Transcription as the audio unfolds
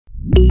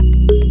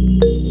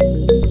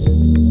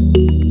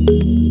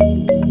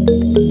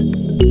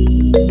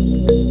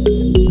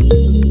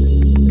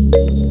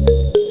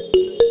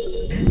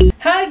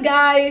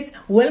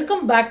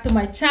welcome back to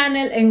my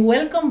channel and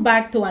welcome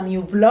back to a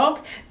new vlog.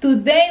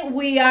 Today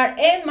we are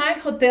in my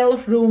hotel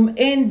room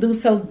in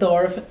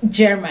Dusseldorf,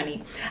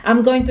 Germany.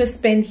 I'm going to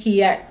spend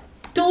here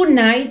 2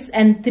 nights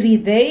and 3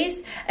 days,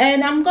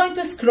 and I'm going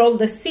to scroll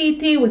the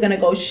city. We're gonna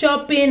go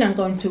shopping, I'm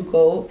going to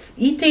go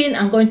eating,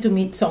 I'm going to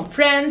meet some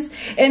friends,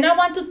 and I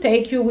want to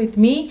take you with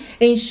me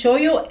and show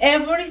you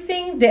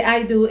everything that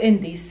I do in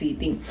this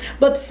city.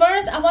 But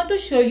first I want to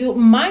show you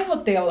my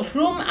hotel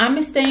room.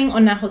 I'm staying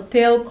on a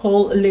hotel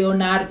called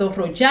Leonardo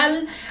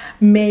Royal.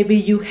 Maybe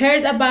you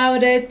heard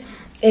about it.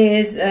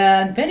 It's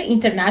a very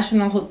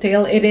international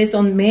hotel. It is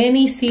on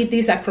many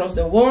cities across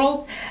the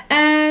world,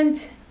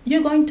 and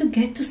you're going to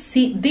get to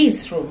see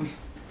this room.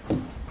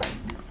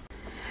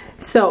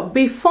 So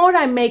before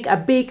I make a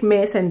big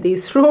mess in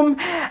this room,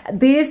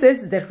 this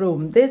is the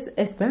room. This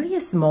is very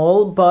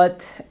small,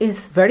 but it's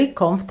very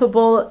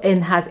comfortable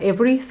and has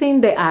everything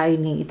that I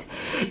need.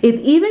 It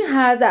even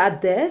has a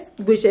desk,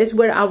 which is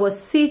where I was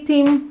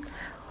sitting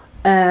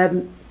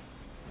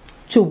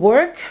to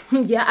work.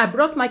 Yeah, I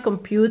brought my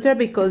computer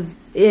because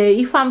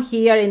if I'm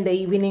here in the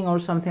evening or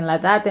something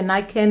like that, then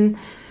I can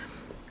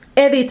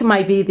edit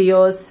my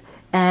videos.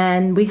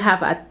 And we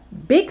have a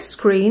big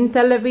screen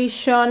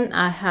television.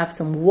 I have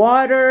some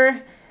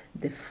water,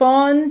 the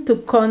phone to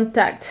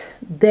contact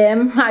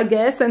them, I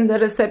guess, and the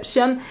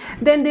reception.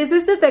 Then this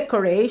is the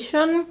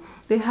decoration.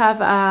 They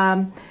have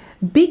a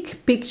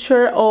big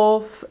picture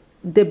of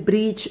the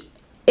bridge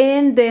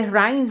in the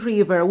Rhine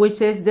river,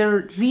 which is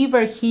the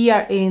river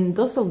here in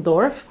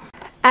Dusseldorf.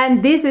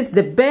 And this is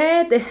the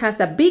bed. It has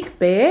a big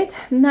bed,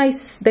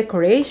 nice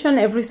decoration,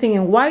 everything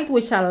in white,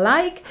 which I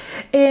like.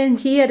 And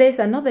here is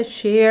another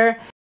chair,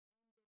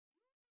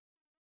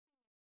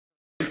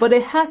 but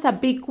it has a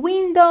big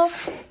window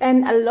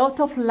and a lot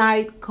of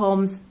light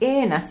comes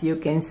in, as you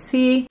can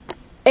see.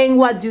 And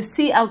what you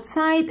see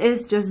outside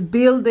is just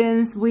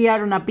buildings. We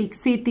are in a big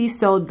city,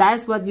 so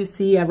that's what you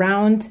see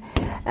around.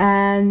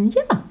 And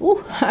yeah,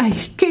 ooh, I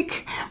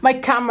kick my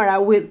camera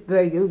with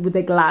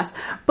the glass.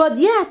 But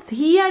yeah,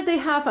 here they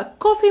have a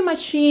coffee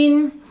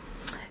machine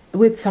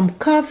with some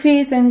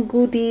coffees and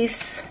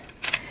goodies.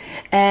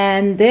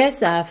 And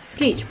there's a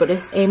fridge, but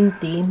it's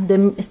empty.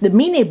 The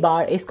mini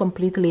bar is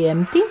completely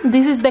empty.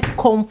 This is the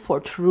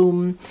comfort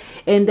room,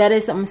 and there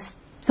is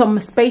some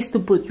space to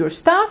put your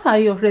stuff.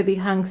 I already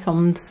hung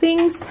some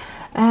things,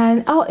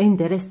 and oh, and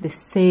there is the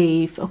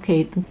safe.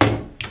 Okay.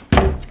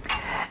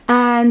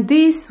 And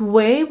this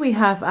way we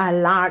have a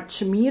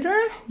large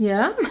mirror.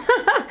 Yeah.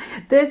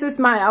 This is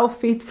my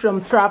outfit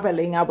from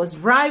traveling. I was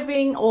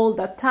driving all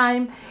the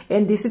time,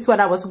 and this is what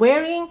I was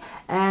wearing.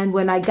 And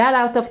when I got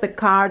out of the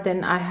car,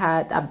 then I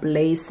had a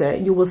blazer.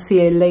 You will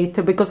see it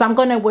later, because I'm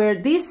gonna wear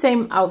this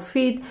same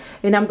outfit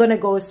and I'm gonna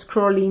go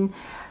scrolling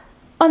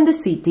on the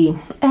city.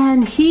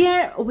 And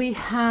here we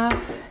have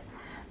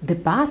the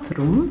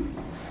bathroom,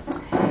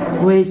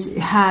 which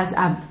has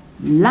a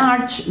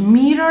large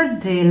mirror.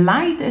 The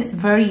light is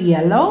very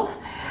yellow,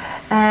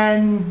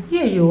 and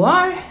here you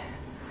are.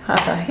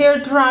 Have a hair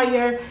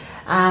dryer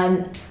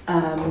and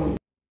another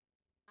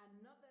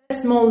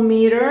small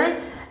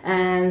mirror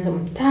and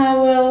some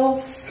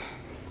towels.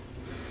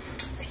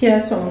 Here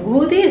are some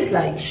goodies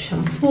like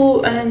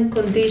shampoo and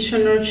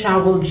conditioner,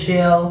 shower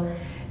gel,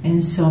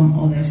 and some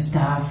other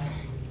stuff.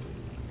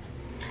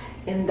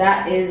 And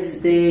that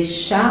is the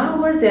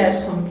shower. There are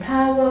some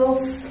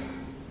towels,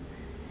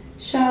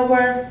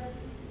 shower,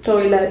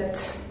 toilet,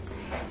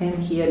 and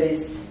here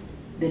is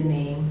the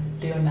name,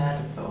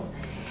 Leonardo.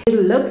 It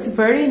looks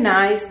very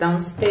nice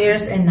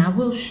downstairs, and I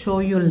will show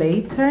you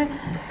later.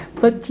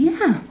 But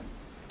yeah,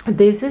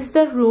 this is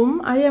the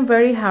room. I am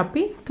very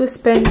happy to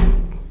spend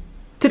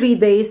 3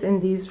 days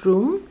in this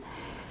room.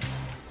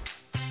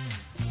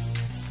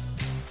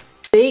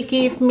 They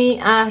give me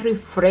a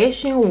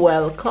refreshing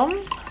welcome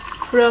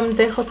from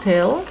the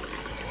hotel,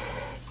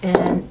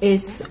 and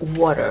it's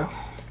water.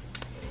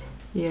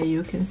 Yeah,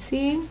 you can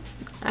see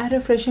a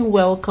refreshing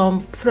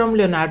welcome from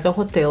Leonardo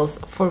Hotels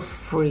for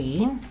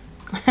free.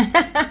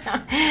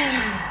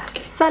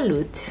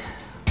 Salute.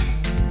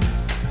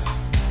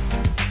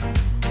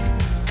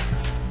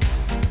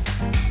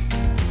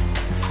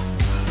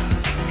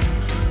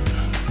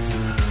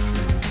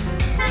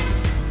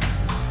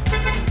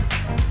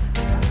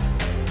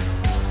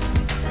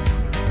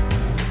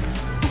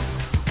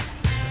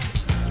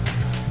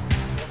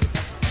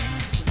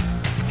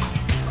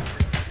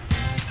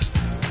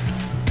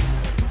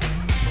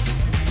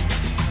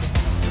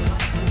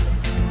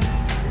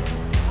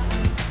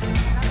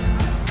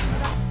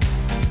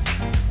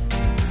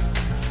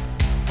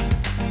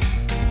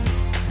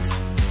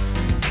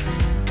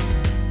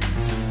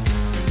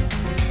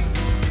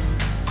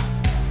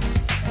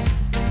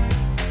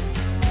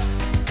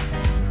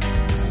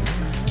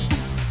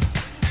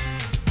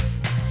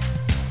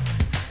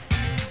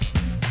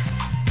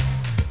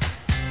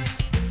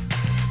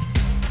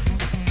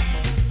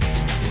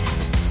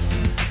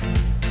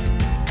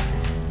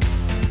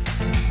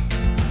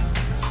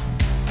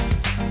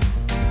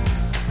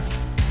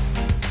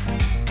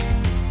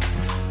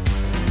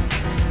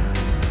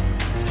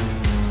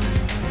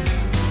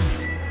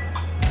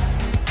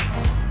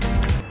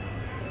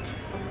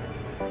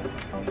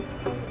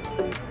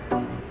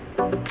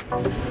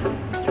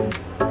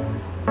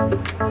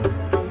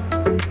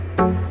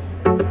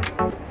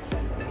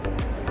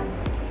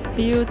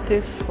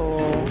 Beautiful.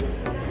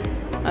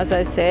 As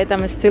I said,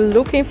 I'm still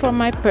looking for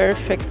my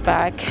perfect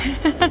bag.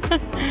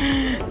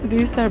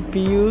 These are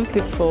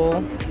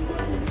beautiful.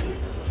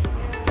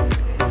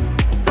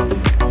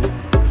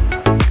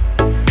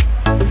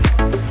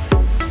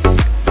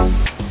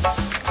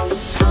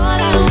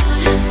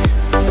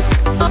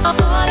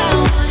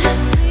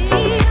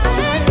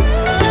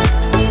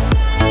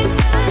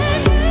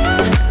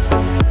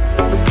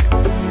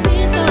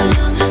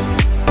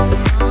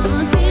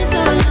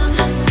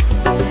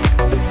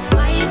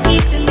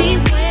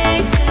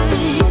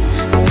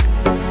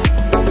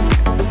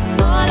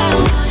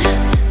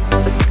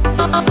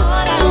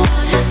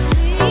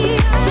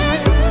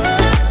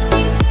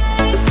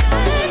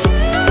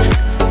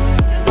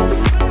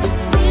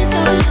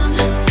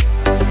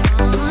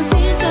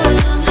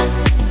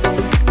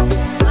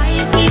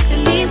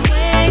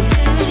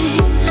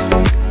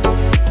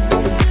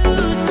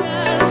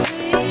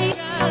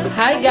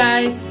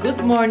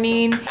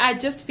 Morning. I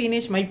just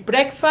finished my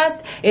breakfast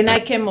and I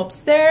came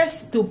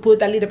upstairs to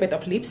put a little bit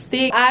of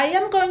lipstick. I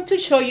am going to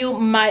show you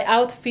my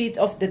outfit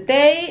of the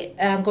day.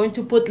 I'm going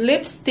to put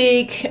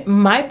lipstick,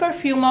 my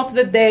perfume of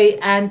the day,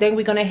 and then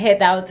we're gonna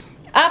head out.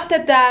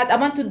 After that, I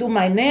want to do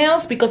my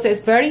nails because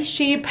it's very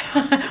cheap,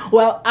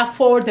 well,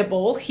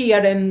 affordable here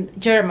in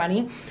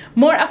Germany,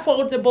 more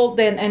affordable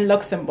than in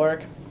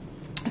Luxembourg.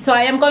 So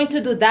I am going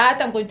to do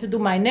that. I'm going to do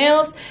my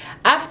nails.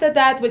 After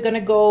that, we're gonna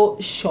go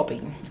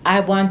shopping. I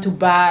want to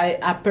buy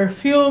a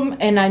perfume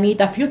and I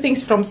need a few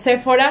things from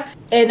Sephora,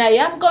 and I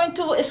am going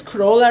to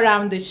scroll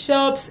around the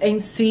shops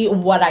and see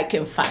what I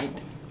can find.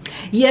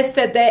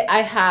 Yesterday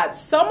I had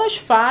so much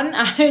fun.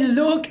 I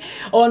looked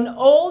on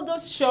all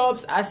those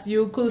shops, as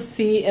you could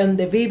see in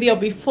the video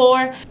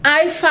before.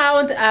 I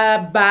found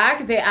a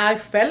bag that I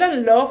fell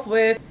in love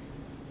with,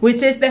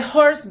 which is the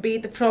horse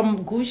bead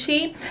from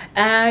Gucci.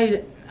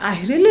 I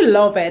really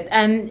love it,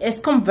 and it's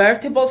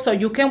convertible, so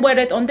you can wear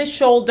it on the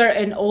shoulder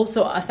and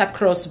also as a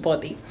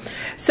crossbody.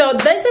 So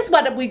this is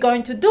what we're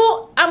going to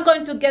do. I'm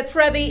going to get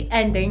ready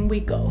and then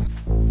we go.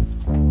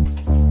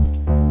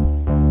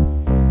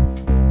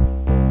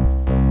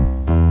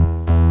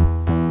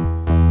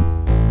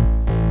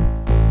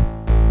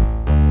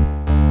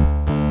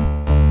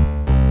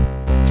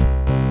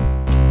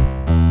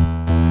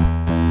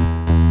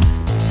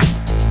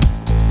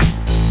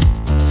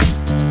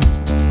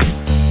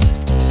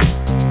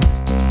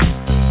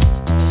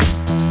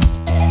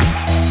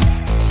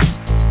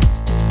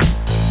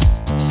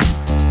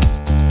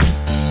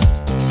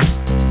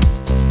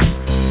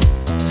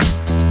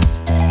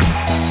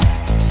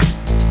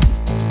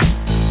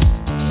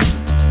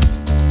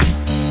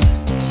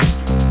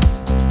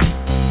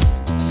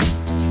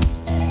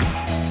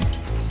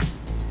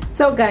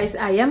 So guys,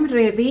 I am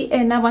ready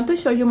and I want to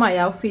show you my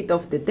outfit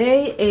of the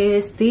day.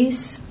 Is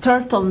this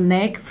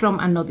turtleneck from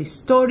Another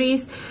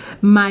Stories.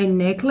 My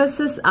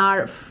necklaces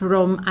are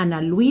from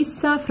Ana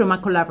Luisa, from a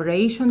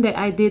collaboration that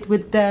I did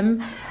with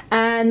them.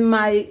 And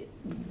my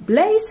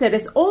blazer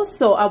is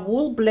also a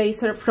wool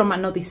blazer from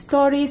Another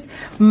Stories.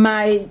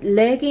 My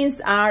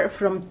leggings are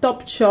from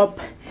Topshop.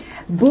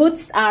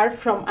 Boots are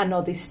from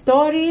Another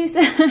Stories.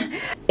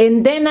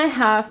 And then I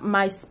have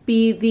my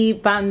Speedy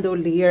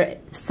bandolier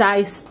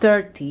size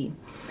 30.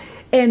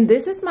 And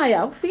this is my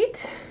outfit.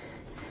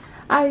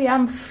 I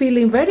am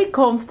feeling very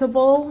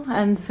comfortable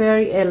and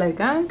very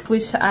elegant,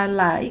 which I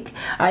like.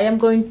 I am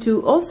going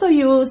to also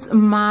use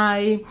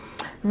my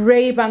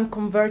Ray-Ban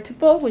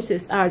convertible, which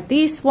are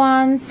these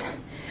ones.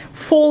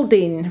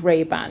 Folding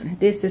Ray-Ban.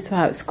 This is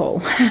how it's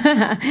called.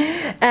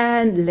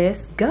 And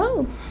let's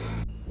go.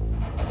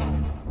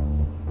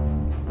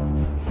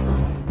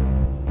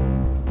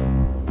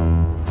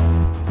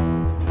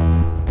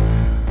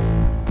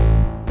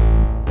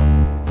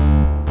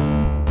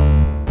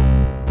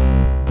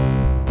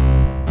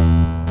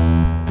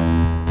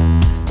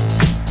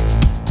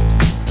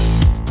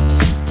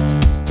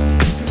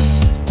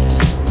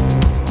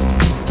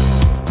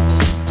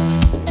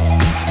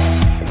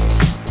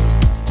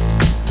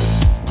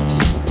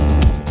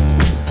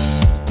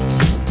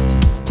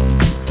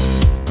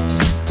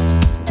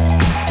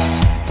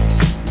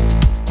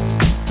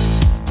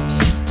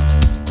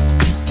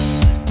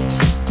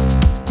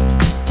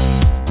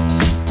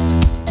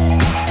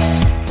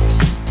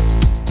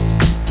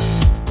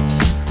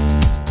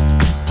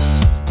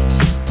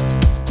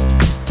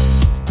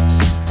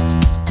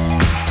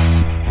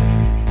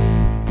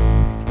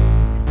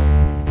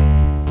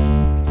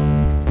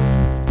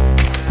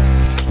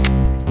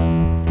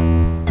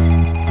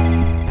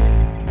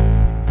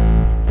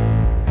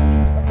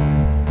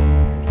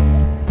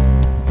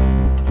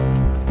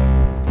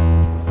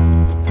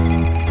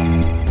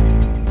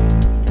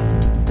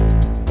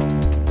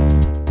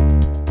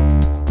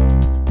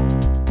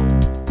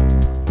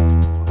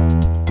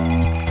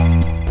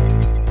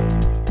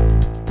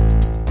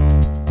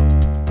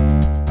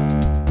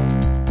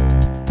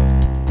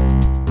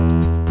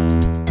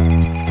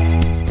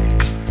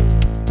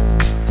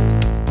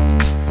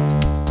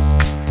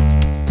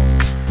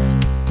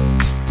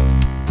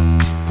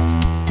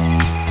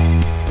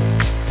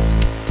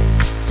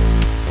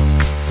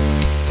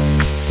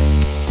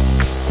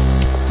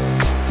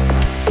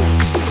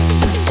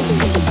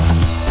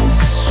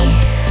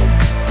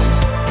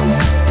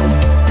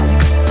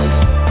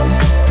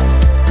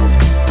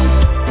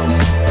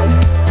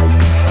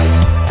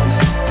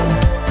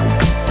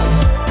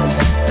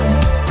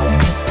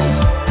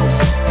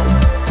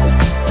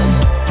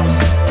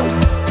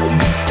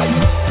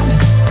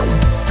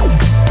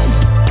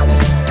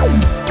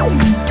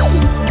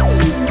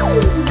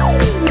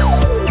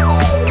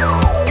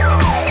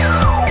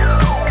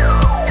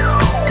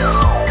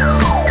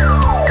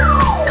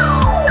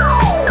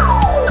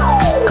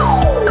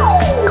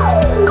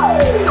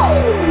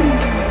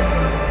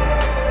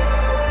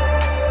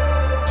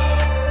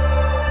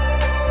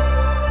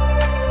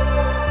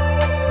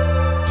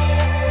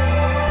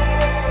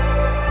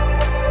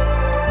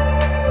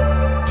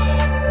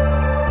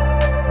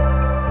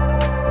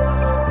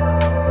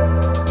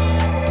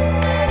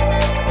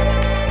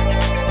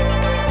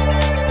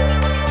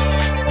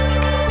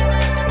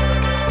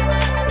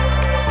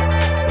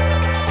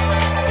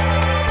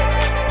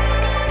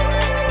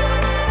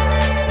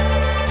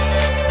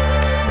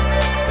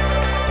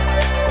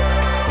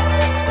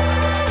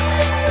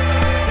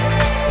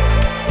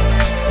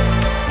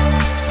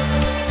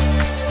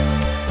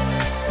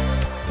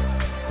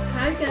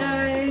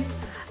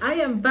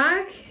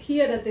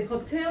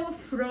 hotel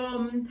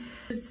from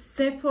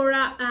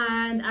Sephora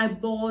and I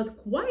bought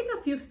quite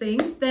a few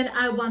things that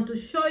I want to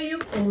show you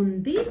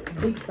on this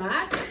big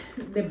bag.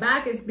 The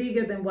bag is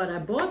bigger than what I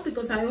bought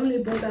because I only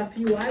bought a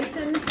few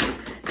items.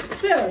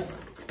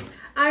 First,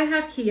 I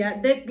have here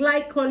the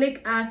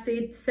glycolic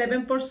acid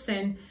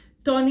 7%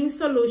 toning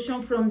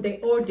solution from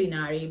The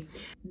Ordinary.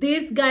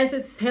 This, guys,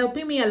 is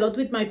helping me a lot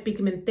with my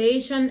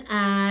pigmentation,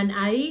 and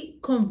I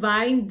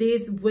combine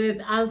this with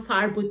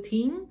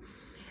alpha-arbutin,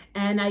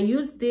 and I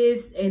use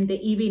this in the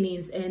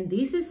evenings, and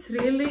this is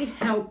really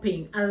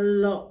helping a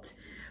lot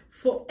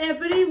for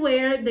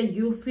everywhere that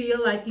you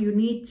feel like you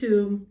need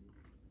to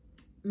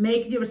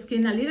make your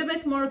skin a little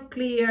bit more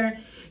clear,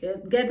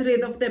 get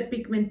rid of the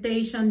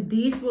pigmentation.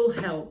 This will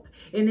help,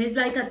 and it's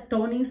like a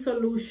toning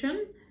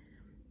solution.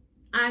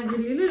 I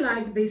really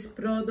like this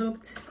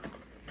product.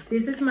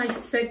 This is my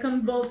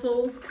second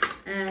bottle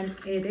and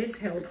it is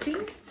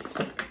helping.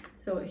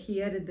 So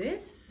here it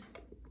is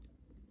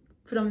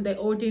from The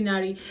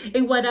Ordinary.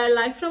 And what I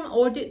like from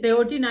The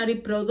Ordinary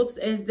products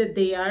is that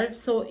they are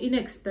so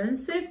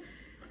inexpensive,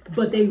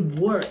 but they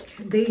work.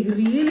 They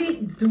really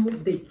do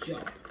the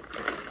job.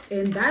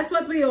 And that's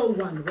what we all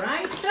want,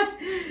 right?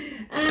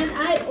 And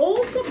I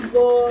also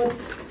bought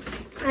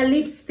a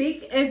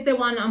lipstick. It's the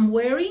one I'm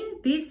wearing.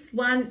 This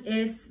one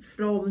is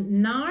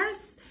from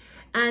NARS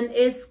and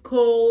it's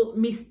called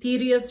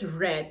Mysterious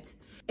Red.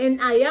 And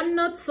I am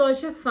not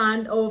such a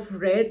fan of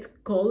red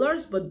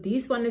colors, but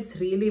this one is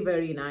really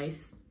very nice.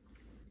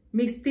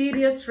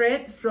 Mysterious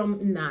Red from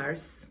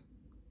NARS.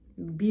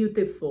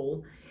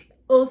 Beautiful.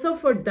 Also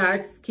for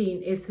dark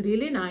skin, it's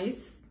really nice,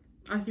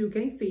 as you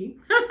can see.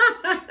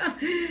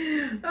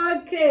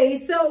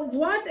 Okay, so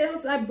what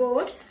else I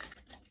bought?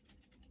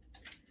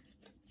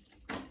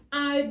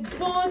 I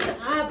bought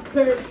a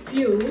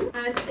perfume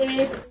and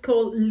it's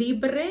called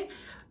Libre.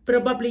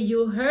 Probably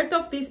you heard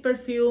of this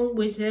perfume,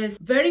 which is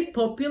very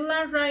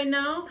popular right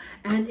now,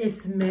 and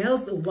it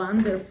smells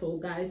wonderful,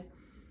 guys.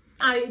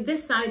 I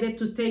decided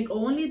to take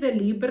only the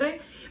Libre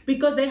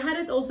because they had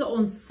it also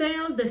on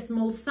sale, the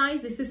small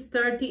size. This is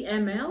 30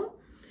 ml,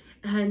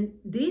 and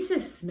this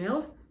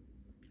smells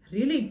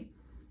really,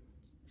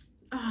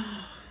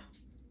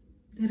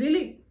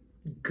 really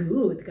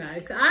good,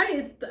 guys.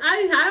 I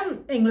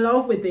am in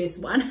love with this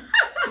one.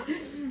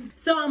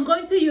 So I'm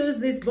going to use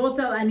this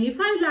bottle, and if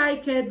I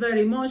like it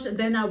very much,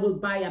 then I will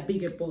buy a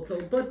bigger bottle,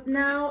 but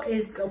now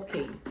it's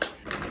okay.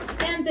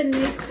 And the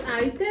next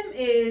item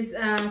is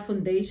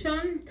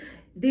foundation.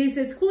 This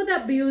is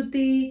Huda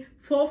Beauty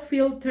Faux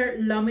Filter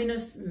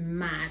Luminous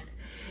Matte.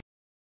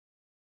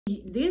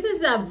 This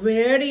is a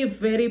very,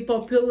 very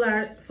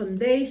popular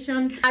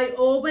foundation. I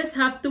always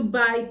have to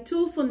buy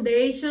two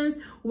foundations,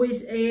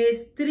 which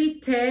is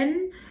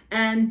 310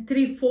 and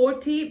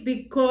 340,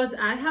 because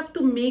I have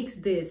to mix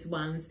these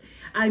ones.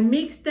 I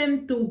mix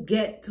them to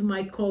get to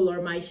my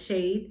color, my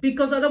shade,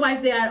 because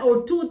otherwise they are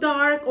or too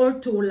dark or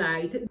too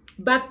light.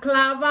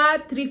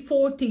 Baklava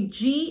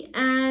 340G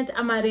and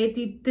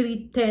Amaretti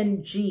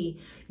 310G.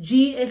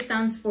 G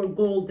stands for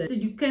golden. So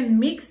you can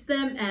mix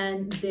them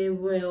and they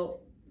will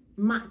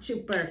match you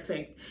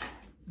perfect.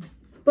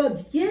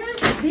 But yeah,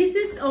 this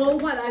is all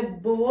what I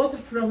bought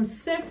from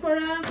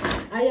Sephora.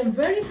 I am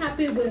very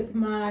happy with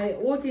my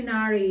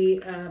Ordinary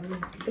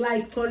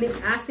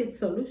glycolic acid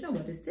solution.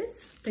 What is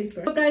this?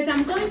 Paper. So guys,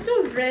 I'm going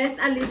to rest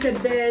a little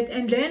bit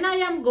and then I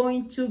am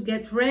going to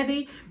get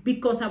ready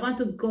because I want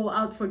to go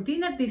out for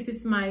dinner. This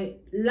is my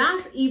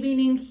last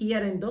evening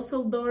here in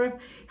Dusseldorf.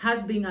 It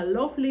has been a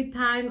lovely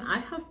time. I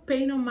have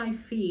pain on my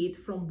feet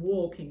from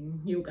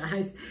walking, you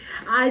guys.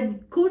 I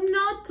could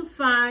not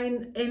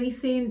find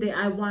anything that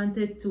I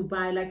wanted to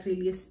buy like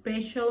really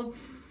special.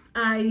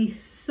 I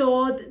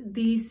saw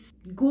this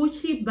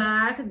Gucci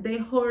bag, the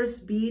horse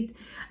bead.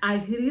 I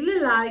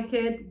really like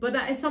it, but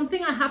it's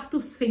something I have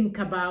to think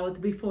about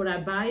before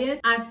I buy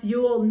it. As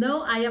you all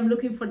know, I am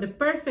looking for the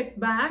perfect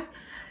bag.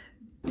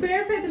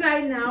 Perfect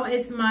right now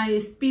is my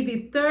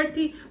Speedy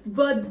 30,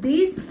 but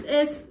this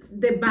is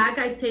the bag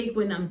I take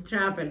when I'm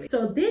traveling.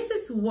 So this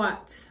is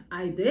what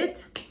I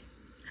did.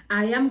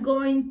 I am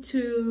going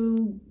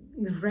to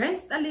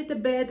rest a little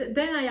bit,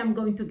 then I am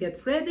going to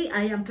get ready.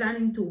 I am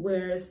planning to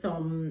wear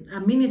a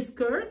mini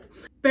skirt.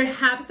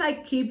 Perhaps I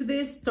keep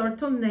this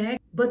turtleneck,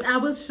 but I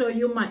will show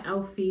you my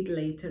outfit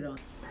later on.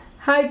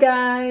 Hi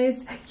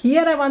guys,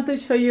 here I want to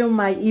show you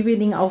my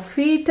evening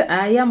outfit.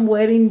 I am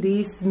wearing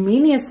this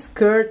mini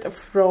skirt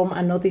from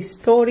Another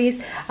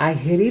Stories. I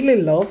really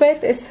love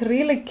it. It's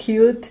really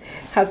cute.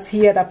 Has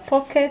here a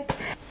pocket.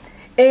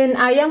 And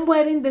I am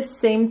wearing the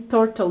same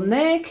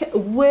turtleneck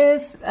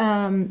with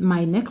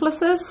my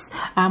necklaces.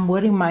 I'm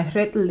wearing my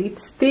red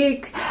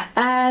lipstick.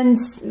 And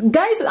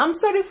guys, I'm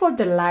sorry for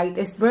the light.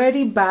 It's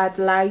very bad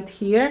light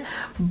here,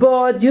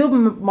 but you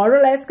more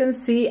or less can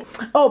see.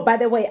 Oh, by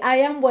the way, I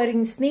am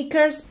wearing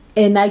sneakers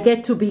and I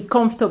get to be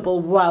comfortable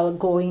while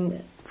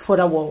going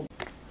for a walk.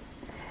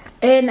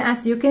 And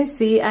as you can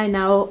see, I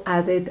now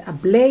added a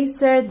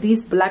blazer.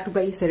 This black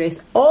blazer is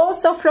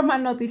also from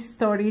Another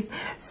Stories.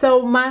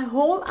 So my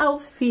whole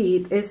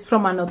outfit is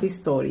from Another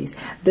Stories.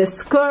 The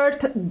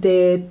skirt,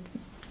 the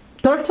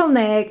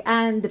turtleneck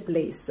and the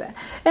blazer,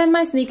 and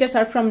my sneakers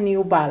are from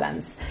New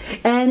Balance.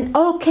 And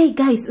okay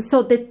guys,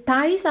 so the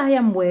ties I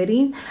am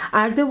wearing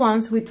are the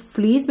ones with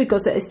fleece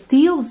because it's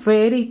still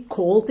very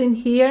cold in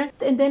here,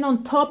 and then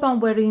on top I'm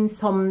wearing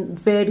some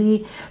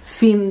very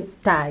thin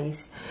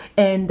ties,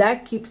 and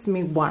that keeps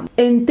me warm.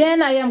 And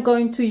then I am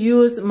going to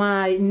use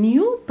my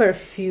new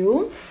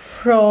perfume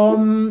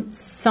from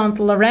Saint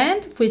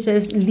Laurent, which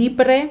is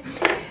Libre.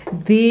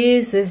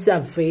 This is a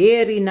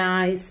very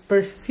nice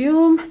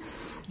perfume.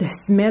 The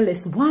smell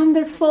is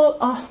wonderful.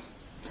 Oh,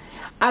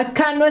 I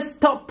cannot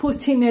stop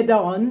putting it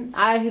on.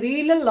 I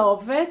really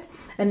love it,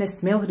 and it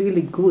smells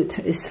really good.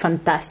 It's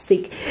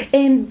fantastic.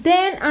 And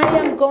then I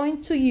am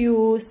going to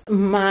use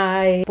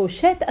my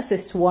pochette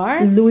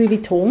accessoire, Louis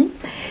Vuitton.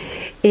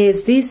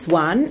 Is this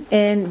one,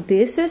 and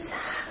this is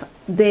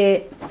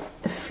the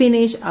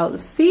finished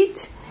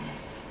outfit.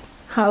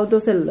 How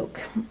does it look?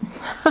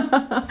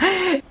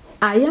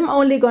 I am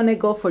only gonna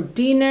go for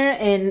dinner,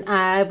 and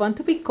I want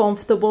to be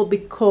comfortable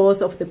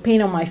because of the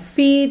pain on my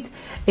feet,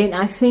 and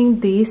I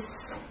think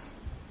this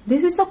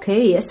is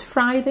okay. It's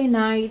Friday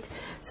night,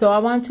 so I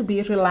want to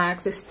be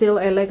relaxed, still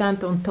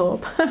elegant on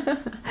top.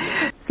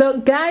 So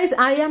guys,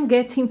 I am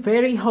getting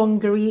very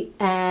hungry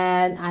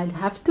and I'll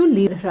have to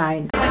leave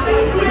Rhein.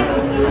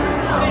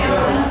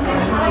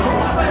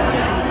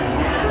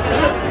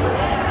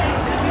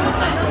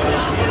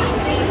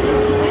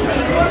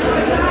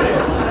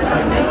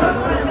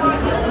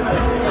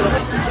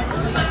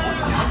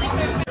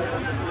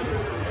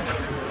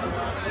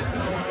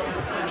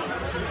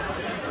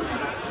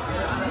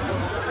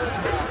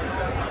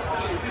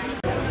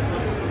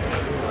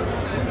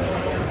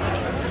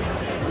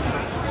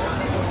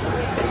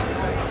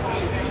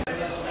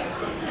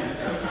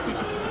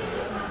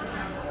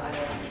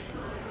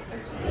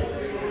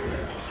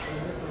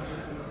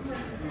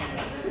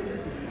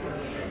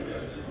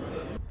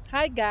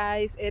 Hi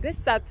guys, it is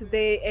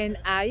Saturday and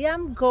I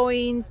am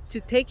going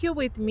to take you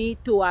with me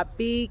to a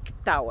big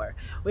tower.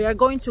 We are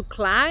going to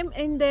climb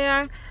in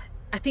there.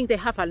 I think they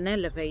have an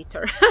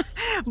elevator,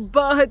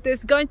 but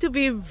it's going to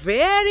be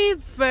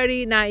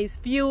very nice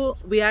view.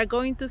 We are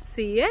going to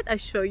see it. I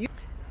show you.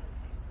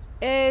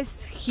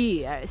 It's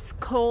here. It's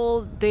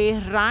called the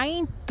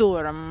Rhein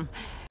Turm.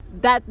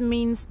 That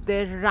means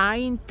the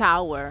Rhein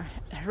Tower.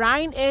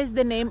 Rhein is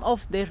the name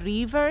of the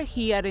river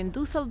here in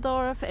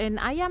Dusseldorf, and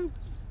I am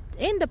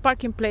in the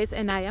parking place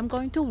and I am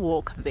going to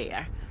walk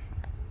there.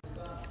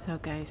 So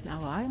guys,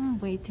 now I'm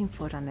waiting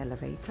for an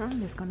elevator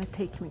and it's gonna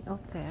take me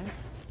up there.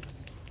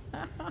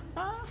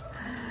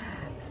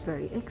 It's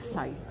very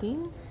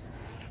exciting,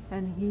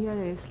 and here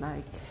is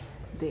like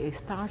the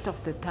start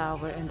of the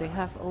tower, and they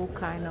have all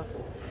kind of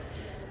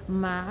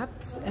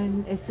maps,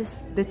 and it's this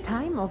the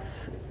time of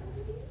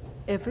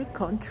every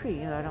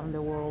country around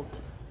the world,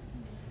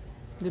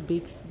 the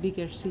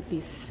bigger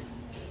cities.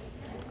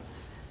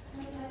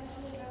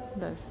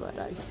 That's what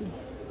I see.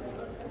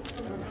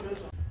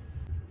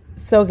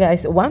 So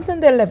guys, once in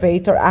the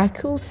elevator, I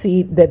could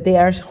see that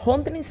there are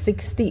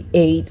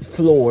 168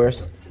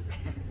 floors,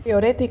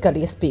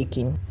 theoretically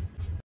speaking.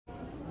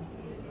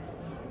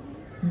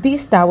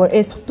 This tower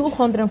is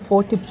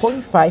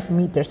 240.5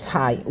 meters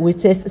high,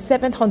 which is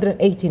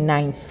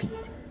 789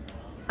 feet.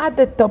 At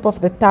the top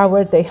of the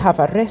tower, they have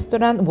a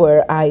restaurant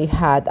where I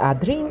had a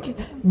drink,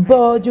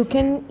 but you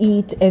can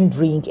eat and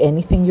drink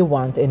anything you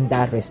want in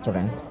that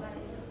restaurant.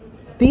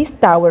 This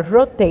tower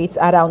rotates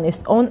around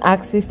its own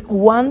axis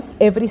once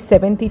every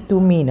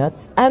 72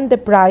 minutes, and the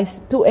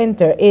price to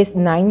enter is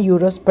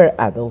 €9 per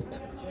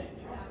adult.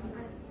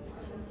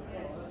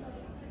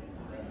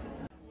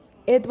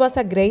 It was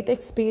a great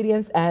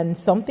experience and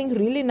something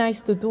really nice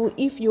to do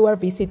if you are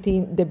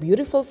visiting the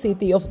beautiful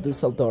city of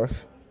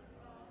Dusseldorf.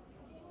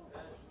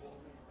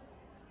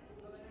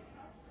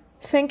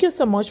 Thank you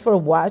so much for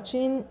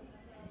watching.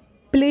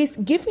 Please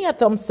give me a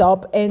thumbs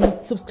up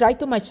and subscribe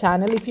to my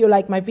channel if you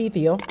like my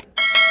video,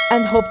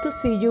 and hope to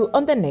see you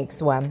on the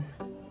next one.